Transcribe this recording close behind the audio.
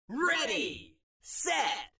Ready,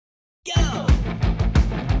 set, go!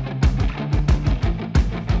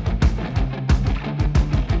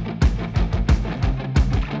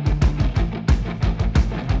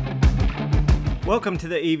 Welcome to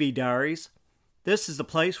the EV Diaries. This is the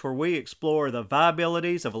place where we explore the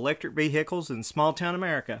viabilities of electric vehicles in small-town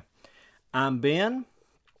America. I'm Ben.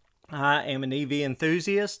 I am an EV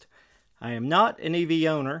enthusiast. I am not an EV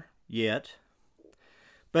owner yet,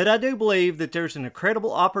 but I do believe that there's an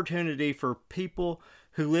incredible opportunity for people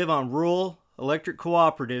who live on rural electric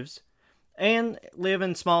cooperatives and live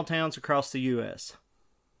in small towns across the U.S.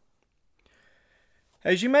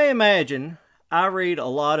 As you may imagine, I read a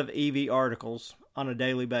lot of EV articles on a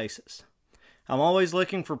daily basis. I'm always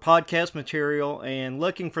looking for podcast material and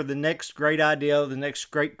looking for the next great idea, the next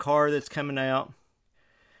great car that's coming out.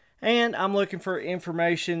 And I'm looking for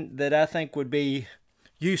information that I think would be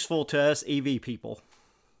useful to us EV people.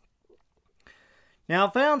 Now,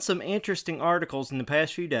 I found some interesting articles in the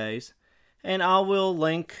past few days, and I will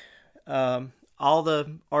link all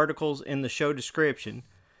the articles in the show description.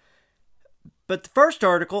 But the first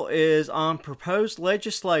article is on proposed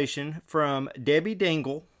legislation from Debbie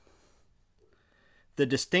Dingell, the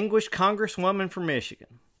distinguished congresswoman from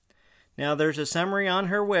Michigan. Now, there's a summary on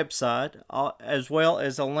her website, as well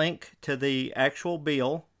as a link to the actual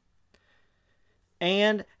bill,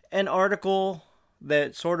 and an article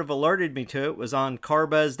that sort of alerted me to it was on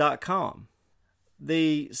carbuzz.com.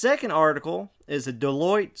 The second article is a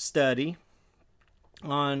Deloitte study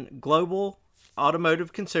on global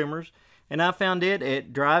automotive consumers, and I found it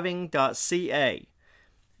at driving.ca.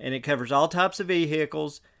 And it covers all types of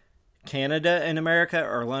vehicles. Canada and America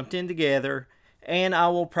are lumped in together, and I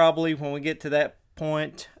will probably, when we get to that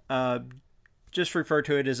point, just refer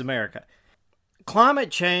to it as America.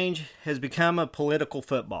 Climate change has become a political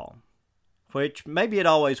football, which maybe it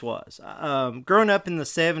always was. Growing up in the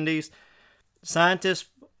 70s, scientists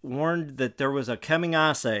warned that there was a coming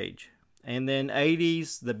ice age. And then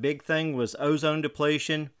 80s, the big thing was ozone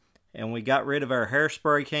depletion, and we got rid of our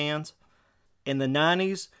hairspray cans. In the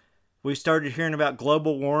 90s, we started hearing about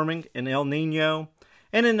global warming and El Nino.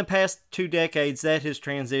 And in the past 2 decades, that has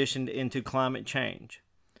transitioned into climate change.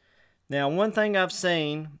 Now, one thing I've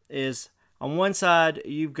seen is on one side,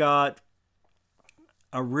 you've got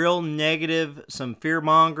a real negative, some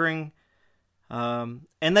fear-mongering, and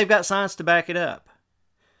they've got science to back it up.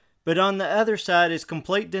 But on the other side is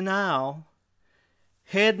complete denial,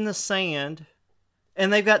 head in the sand,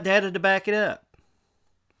 and they've got data to back it up.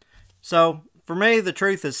 So, for me, the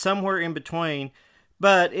truth is somewhere in between,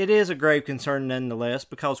 but it is a grave concern nonetheless,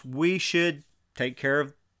 because we should take care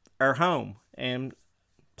of our home, and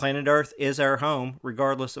planet Earth is our home,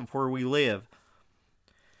 regardless of where we live.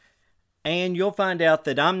 And you'll find out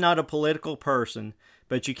that I'm not a political person,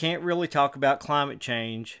 but you can't really talk about climate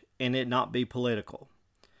change and it not be political.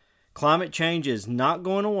 Climate change is not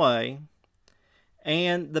going away,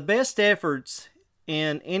 and the best efforts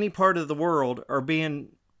in any part of the world are being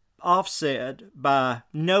offset by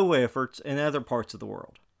no efforts in other parts of the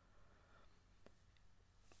world.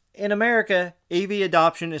 In America, EV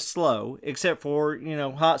adoption is slow, except for,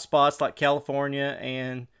 hot spots like California,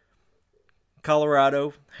 and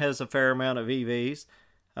Colorado has a fair amount of EVs,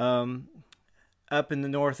 up in the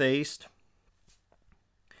Northeast.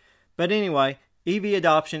 But anyway, EV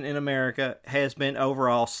adoption in America has been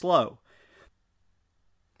overall slow.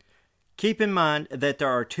 Keep in mind that there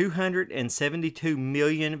are 272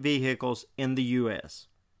 million vehicles in the U.S.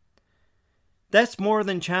 That's more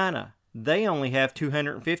than China. They only have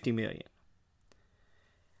 250 million.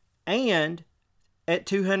 And at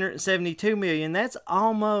 272 million, that's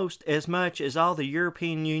almost as much as all the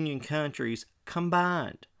European Union countries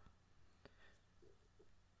combined.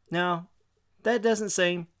 Now, that doesn't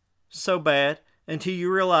seem so bad until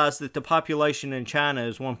you realize that the population in China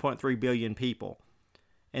is 1.3 billion people.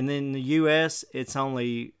 And then in the U.S., it's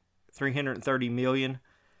only 330 million.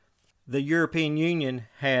 The European Union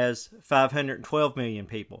has 512 million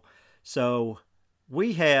people. So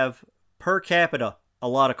we have, per capita, a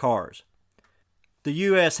lot of cars. The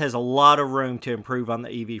U.S. has a lot of room to improve on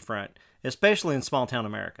the EV front, especially in small-town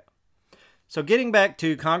America. So getting back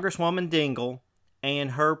to Congresswoman Dingell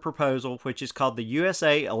and her proposal, which is called the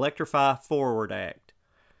USA Electrify Forward Act.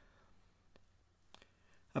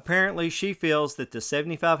 Apparently, she feels that the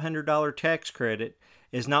 $7,500 tax credit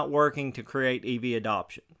is not working to create EV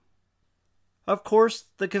adoption. Of course,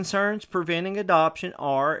 the concerns preventing adoption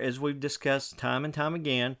are, as we've discussed time and time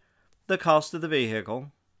again, the cost of the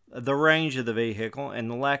vehicle, the range of the vehicle, and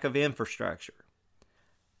the lack of infrastructure.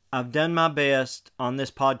 I've done my best on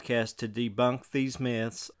this podcast to debunk these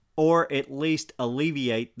myths, or at least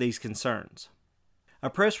alleviate these concerns. A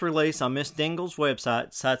press release on Ms. Dingell's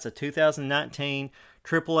website cites a 2019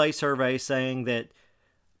 AAA survey saying that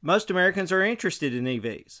most Americans are interested in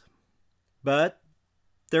EVs, but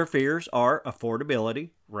their fears are affordability,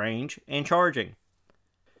 range, and charging.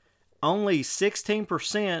 Only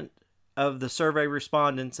 16% of the survey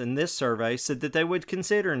respondents in this survey said that they would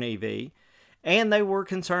consider an EV, and they were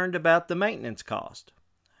concerned about the maintenance cost.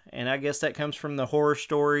 And I guess that comes from the horror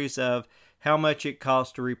stories of how much it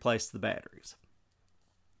costs to replace the batteries.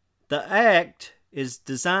 The act is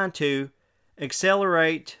designed to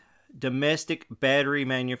accelerate domestic battery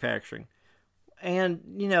manufacturing. And,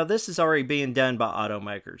 this is already being done by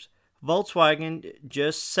automakers. Volkswagen,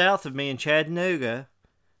 just south of me in Chattanooga,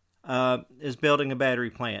 is building a battery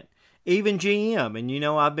plant. Even GM, and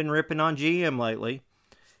I've been ripping on GM lately,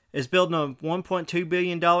 is building a $1.2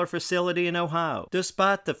 billion facility in Ohio,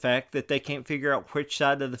 despite the fact that they can't figure out which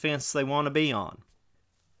side of the fence they want to be on.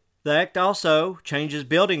 The act also changes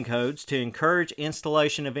building codes to encourage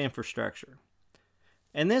installation of infrastructure.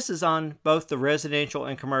 And this is on both the residential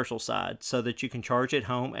and commercial side, so that you can charge at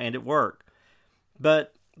home and at work.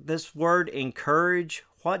 But this word encourage,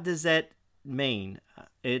 what does that mean?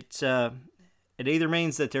 It either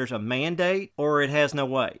means that there's a mandate or it has no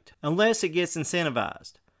weight, unless it gets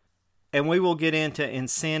incentivized. And we will get into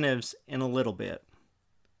incentives in a little bit.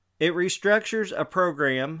 It restructures a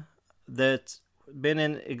program that's been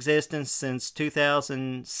in existence since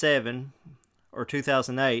 2007 or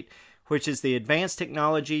 2008, which is the Advanced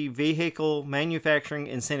Technology Vehicle Manufacturing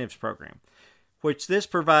Incentives Program, which this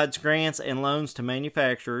provides grants and loans to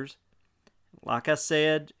manufacturers. Like I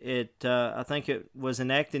said, I think it was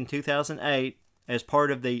enacted in 2008 as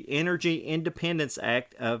part of the Energy Independence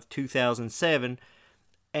Act of 2007.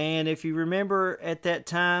 And if you remember at that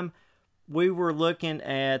time, we were looking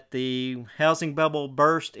at the housing bubble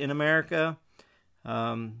burst in America,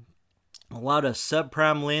 a lot of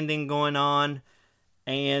subprime lending going on,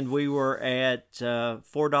 and we were at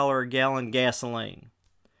 $4 a gallon gasoline.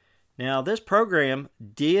 Now, this program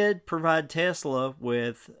did provide Tesla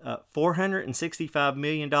with $465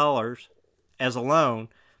 million as a loan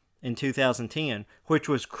in 2010, which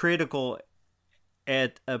was critical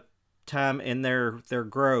at a time in their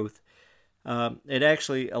growth. It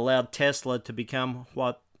actually allowed Tesla to become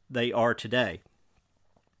what they are today.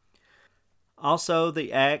 Also,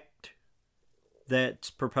 the act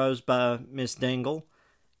that's proposed by Ms. Dingell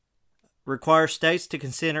requires states to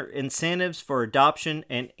consider incentives for adoption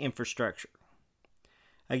and infrastructure.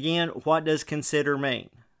 Again, what does consider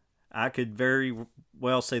mean? I could very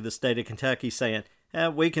well see the state of Kentucky saying,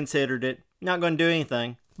 we considered it, not going to do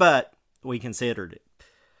anything, but we considered it.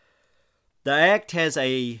 The act has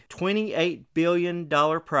a $28 billion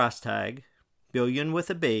price tag, billion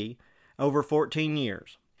with a B, over 14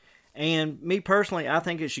 years. And me personally, I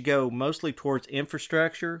think it should go mostly towards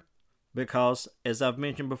infrastructure because, as I've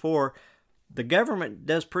mentioned before, the government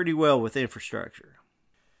does pretty well with infrastructure.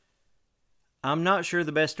 I'm not sure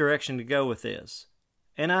the best direction to go with this,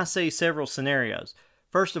 and I see several scenarios.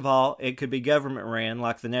 First of all, it could be government ran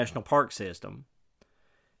like the national park system.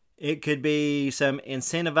 It could be some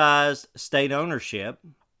incentivized state ownership,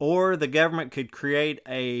 or the government could create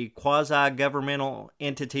a quasi-governmental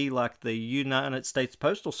entity like the United States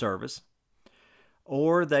Postal Service,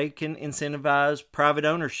 or they can incentivize private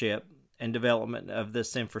ownership and development of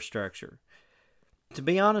this infrastructure. To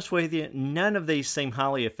be honest with you, none of these seem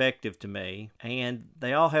highly effective to me, and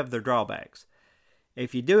they all have their drawbacks.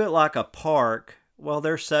 If you do it like a park, well,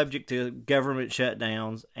 they're subject to government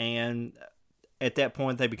shutdowns, and at that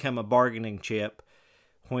point they become a bargaining chip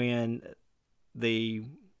when the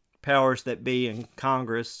powers that be in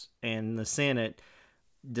Congress and the Senate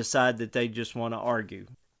decide that they just want to argue.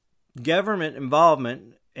 Government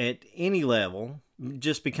involvement at any level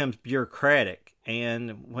just becomes bureaucratic,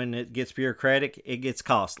 and when it gets bureaucratic, it gets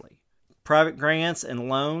costly. Private grants and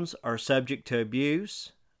loans are subject to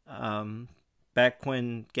abuse. Back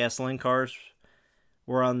when gasoline cars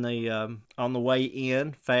were on the way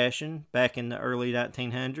in fashion, back in the early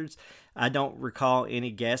 1900s, I don't recall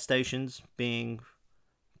any gas stations being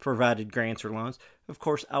provided grants or loans. Of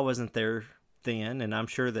course, I wasn't there then, and I'm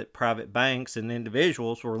sure that private banks and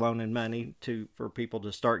individuals were loaning money for people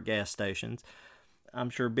to start gas stations. I'm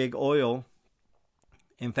sure Big Oil,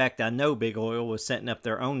 in fact, I know Big Oil was setting up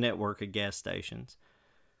their own network of gas stations.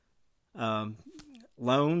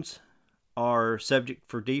 Loans are subject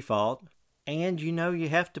for default, and you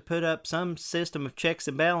have to put up some system of checks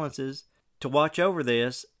and balances to watch over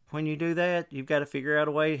this. When you do that, you've got to figure out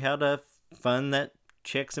a way how to fund that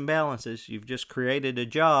checks and balances. You've just created a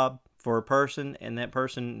job for a person, and that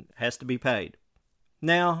person has to be paid.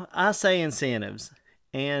 Now, I say incentives,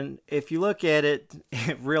 And if you look at it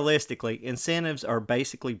realistically, incentives are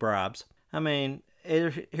basically bribes. I mean,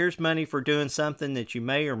 here's money for doing something that you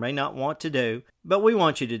may or may not want to do, but we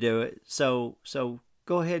want you to do it. So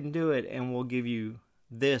go ahead and do it, and we'll give you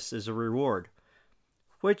this as a reward.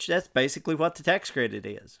 Which that's basically what the tax credit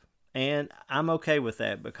is. And I'm okay with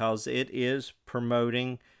that because it is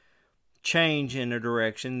promoting change in a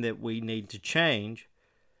direction that we need to change.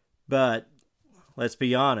 But let's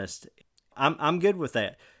be honest, I'm good with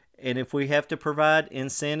that. And if we have to provide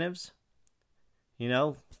incentives,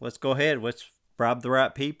 let's go ahead. Let's bribe the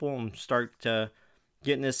right people and start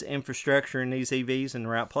getting this infrastructure and these EVs in the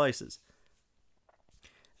right places.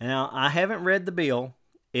 Now, I haven't read the bill.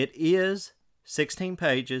 It is 16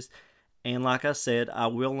 pages. And like I said, I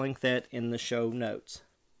will link that in the show notes.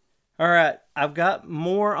 All right, I've got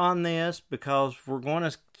more on this because we're going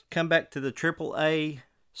to come back to the AAA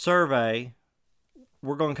survey.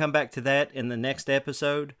 We're going to come back to that in the next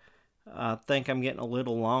episode. I think I'm getting a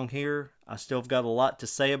little long here. I still have got a lot to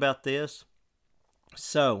say about this.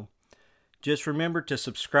 So, just remember to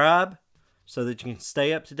subscribe so that you can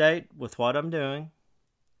stay up to date with what I'm doing.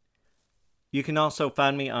 You can also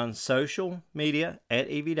find me on social media at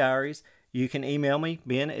EV Diaries. You can email me,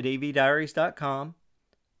 ben@evdiaries.com.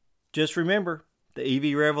 Just remember, the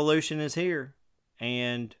EV revolution is here.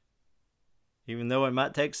 And even though it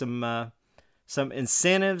might take some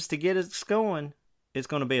incentives to get us going, it's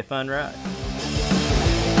going to be a fun ride.